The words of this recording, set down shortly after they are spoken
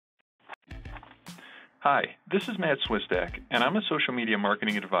Hi, this is Matt Swistak, and I'm a social media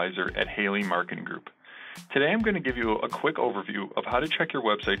marketing advisor at Haley Marketing Group. Today I'm going to give you a quick overview of how to check your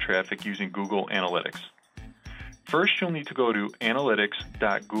website traffic using Google Analytics. First, you'll need to go to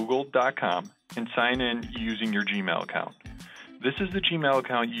analytics.google.com and sign in using your Gmail account. This is the Gmail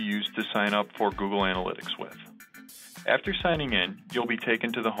account you used to sign up for Google Analytics with. After signing in, you'll be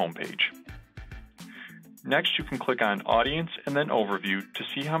taken to the home page. Next, you can click on Audience and then Overview to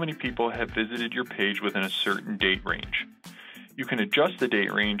see how many people have visited your page within a certain date range. You can adjust the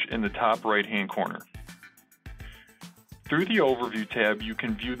date range in the top right-hand corner. Through the Overview tab, you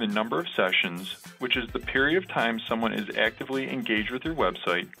can view the number of sessions, which is the period of time someone is actively engaged with your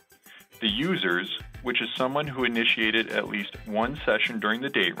website, the users, which is someone who initiated at least one session during the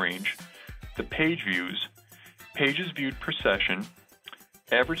date range, the page views, pages viewed per session,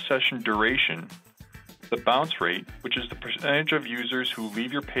 average session duration, the bounce rate, which is the percentage of users who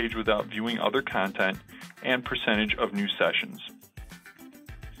leave your page without viewing other content, and percentage of new sessions.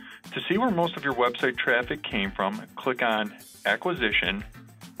 To see where most of your website traffic came from, click on Acquisition,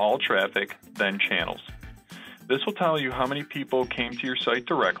 All Traffic, then Channels. This will tell you how many people came to your site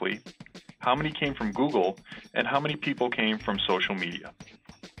directly, how many came from Google, and how many people came from social media.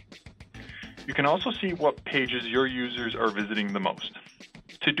 You can also see what pages your users are visiting the most.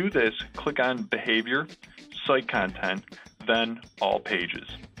 To do this, click on Behavior, Site Content, then All Pages.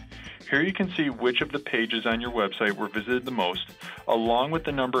 Here you can see which of the pages on your website were visited the most, along with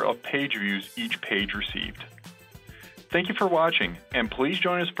the number of page views each page received. Thank you for watching, and please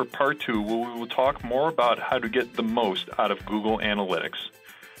join us for part 2 where we will talk more about how to get the most out of Google Analytics.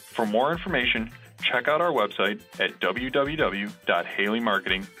 For more information, check out our website at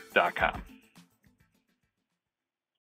www.haleymarketing.com.